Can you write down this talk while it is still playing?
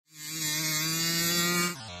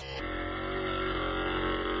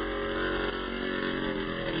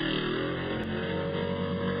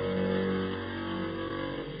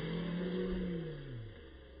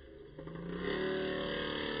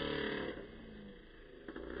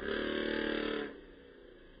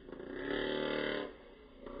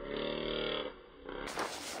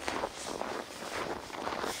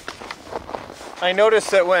I noticed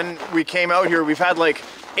that when we came out here, we've had like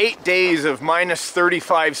 8 days of minus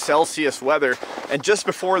 35 Celsius weather, and just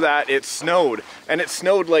before that it snowed, and it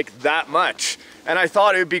snowed like that much. And I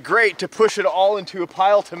thought it would be great to push it all into a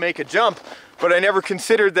pile to make a jump, but I never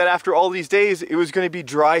considered that after all these days it was going to be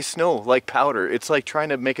dry snow like powder. It's like trying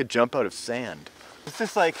to make a jump out of sand. It's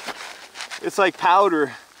just like, it's like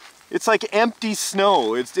powder. It's like empty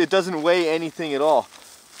snow. It doesn't weigh anything at all.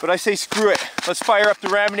 But I say screw it. Let's fire up the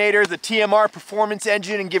Raminator, the TMR Performance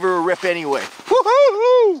Engine, and give her a rip anyway.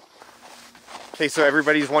 Woohoo! Okay, so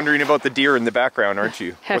everybody's wondering about the deer in the background, aren't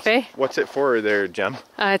you? Hefe. What's it for there, Jem?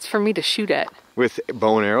 It's for me to shoot at. With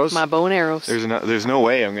bow and arrows? My bow and arrows. There's no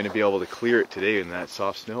way I'm going to be able to clear it today in that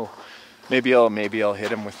soft snow. Maybe I'll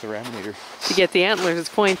hit him with the Raminator. To get the antlers, it's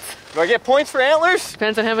points. Do I get points for antlers?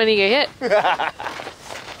 Depends on how many you hit.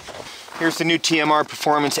 Here's the new TMR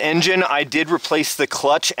Performance Engine. I did replace the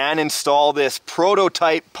clutch and install this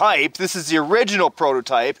prototype pipe. This is the original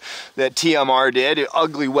prototype that TMR did.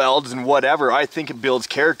 Ugly welds and whatever. I think it builds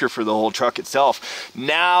character for the whole truck itself.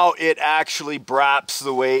 Now it actually braps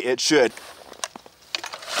the way it should.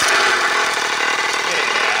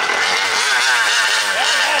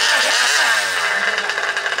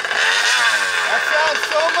 That sounds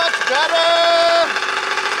so much better!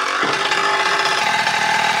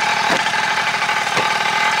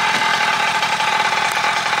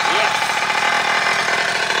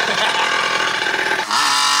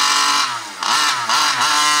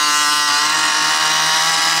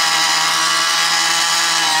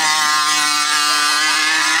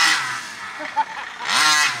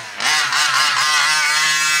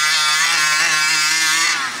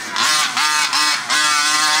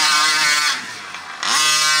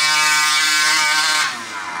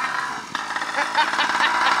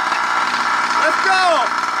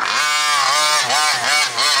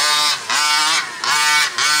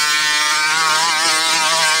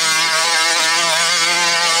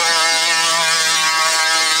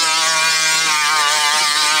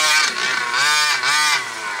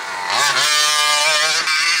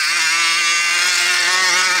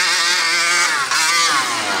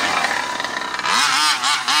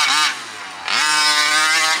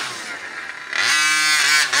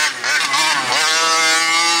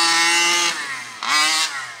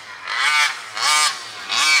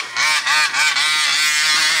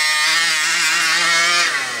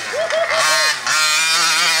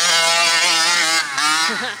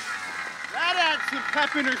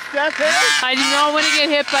 Pep in her step, hey? I do not want to get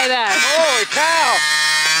hit by that. Holy cow!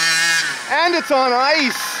 And it's on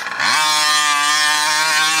ice!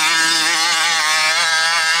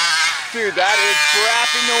 Dude, that is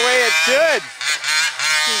brapping the way it should!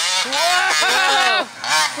 Wow!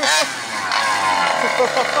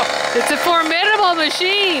 It's a formidable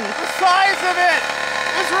machine! The size of it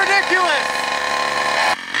is ridiculous!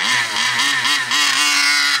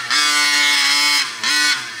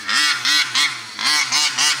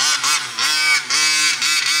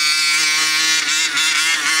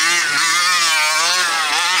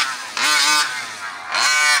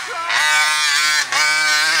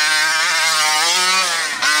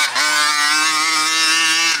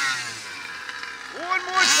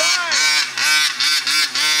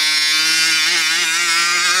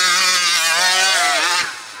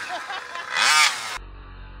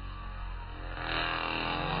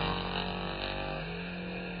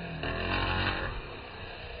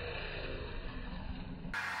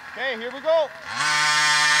 Okay, here we go.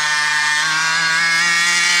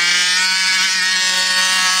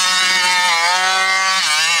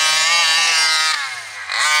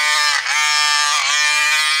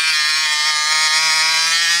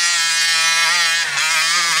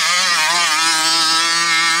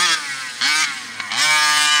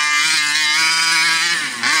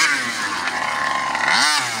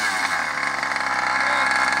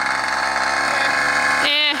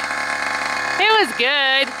 It was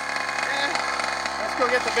good. Let's go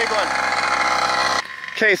get the big one.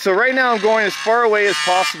 Okay, so right now I'm going as far away as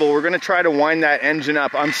possible. We're gonna try to wind that engine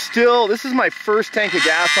up. This is my first tank of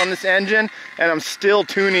gas on this engine, and I'm still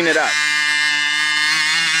tuning it up.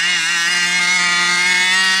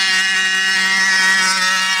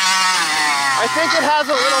 I think it has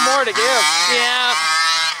a little more to give. Yeah.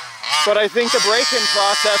 But I think the braking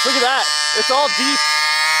process, look at that, it's all deep.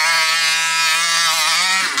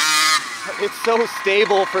 It's so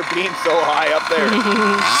stable for being so high up there.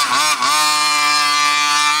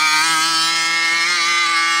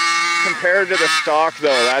 Compared to the stock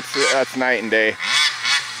though, that's night and day.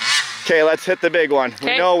 Okay, let's hit the big one.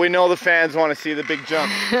 Okay. We know the fans want to see the big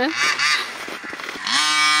jump.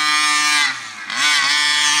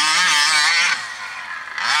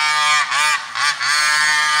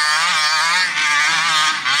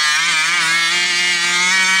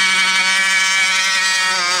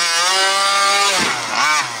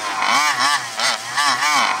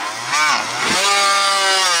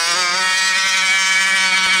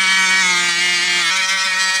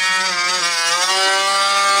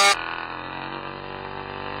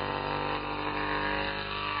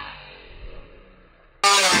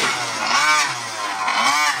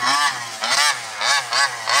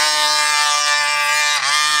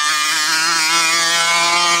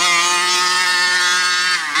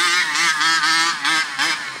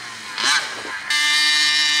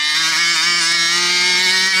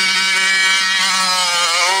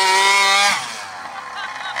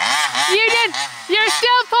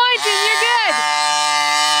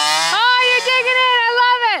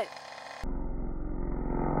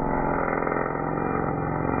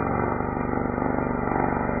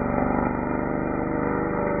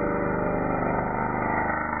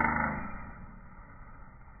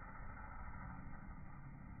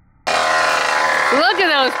 Look at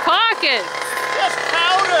those pockets. Just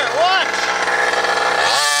powder, watch.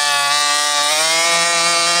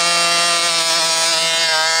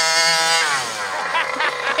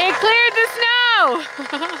 It cleared the snow.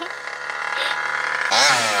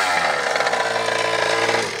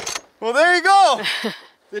 Well, there you go.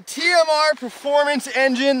 The TMR Performance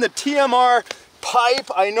Engine, the TMR Pipe.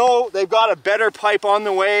 I know they've got a better pipe on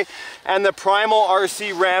the way, and the Primal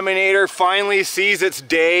RC Raminator finally sees its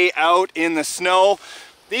day out in the snow.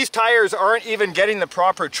 These tires aren't even getting the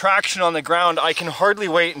proper traction on the ground. I can hardly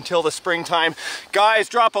wait until the springtime. Guys,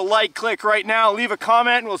 drop a like, click right now, leave a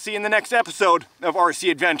comment, and we'll see you in the next episode of RC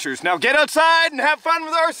Adventures. Now get outside and have fun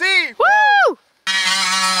with RC! Woo!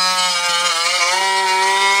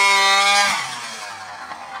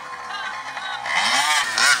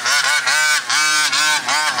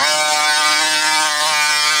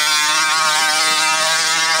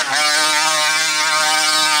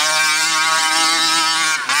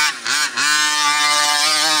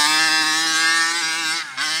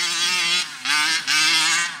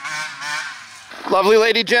 Lovely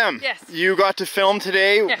lady Jem. Yes. You got to film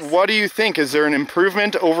today. Yes. What do you think? Is there an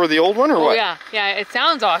improvement over the old one or what? Yeah, it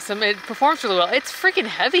sounds awesome. It performs really well. It's freaking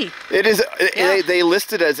heavy. It is. Yeah. They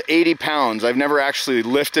list it as 80 pounds. I've never actually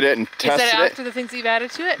lifted it and tested Is that it. after the things that you've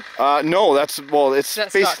added to it? No, it's basically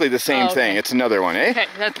stock? the same thing. It's another one, eh?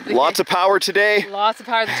 Okay, Lots of power today. Lots of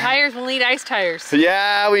power. The tires will need ice tires.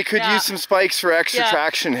 Yeah, we could use some spikes for extra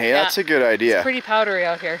traction. Hey, that's a good idea. It's pretty powdery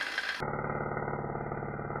out here.